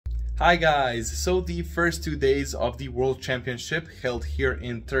Hi guys, so the first 2 days of the World Championship held here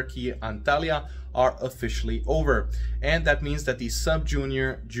in Turkey, Antalya, are officially over. And that means that the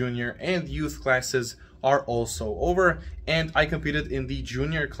sub-junior, junior and youth classes are also over. And I competed in the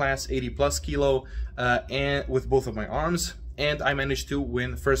junior class 80 plus kilo and with both of my arms. And I managed to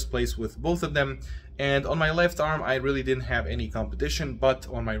win first place with both of them. And on my left arm, I really didn't have any competition, but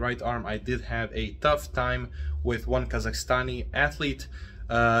on my right arm, I did have a tough time with one Kazakhstani athlete.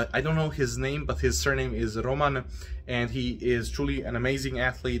 I don't know his name, but his surname is Roman, and he is truly an amazing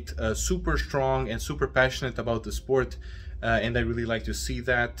athlete, super strong and super passionate about the sport. And I really like to see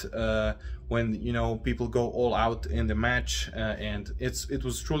that when, you know, people go all out in the match, and it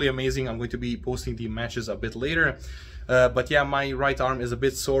was truly amazing. I'm going to be posting the matches a bit later. But yeah, my right arm is a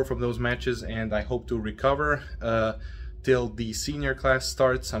bit sore from those matches, and I hope to recover till the senior class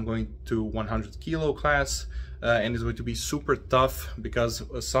starts. I'm going to 100 kilo class. And it's going to be super tough because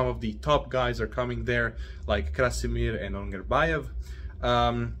some of the top guys are coming there, like Krasimir and Ongerbayev.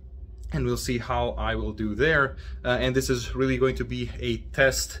 And we'll see how I will do there. And this is really going to be a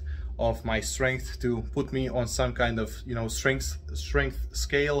test of my strength to put me on some kind of, you know, strength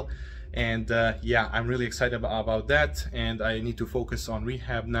scale. And yeah, I'm really excited about that. And I need to focus on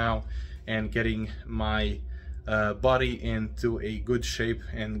rehab now and getting my body into a good shape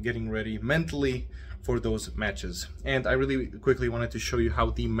and getting ready mentally for those matches. And I really quickly wanted to show you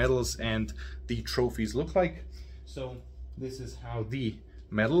how the medals and the trophies look like. So this is how the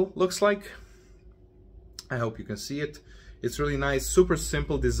medal looks like. I hope you can see it. It's really nice, super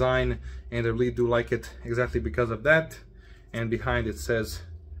simple design, and I really do like it exactly because of that. And behind it says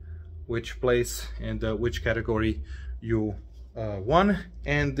which place and which category you won.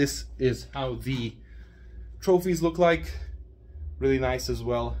 And this is how the trophies look like. Really nice as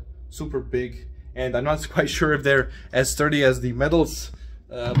well, super big. And I'm not quite sure if they're as sturdy as the medals,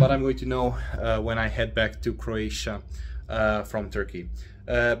 but I'm going to know when I head back to Croatia from Turkey.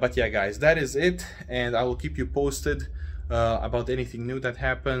 But yeah, guys, that is it, and I will keep you posted about anything new that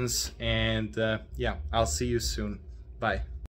happens. And yeah, I'll see you soon. Bye.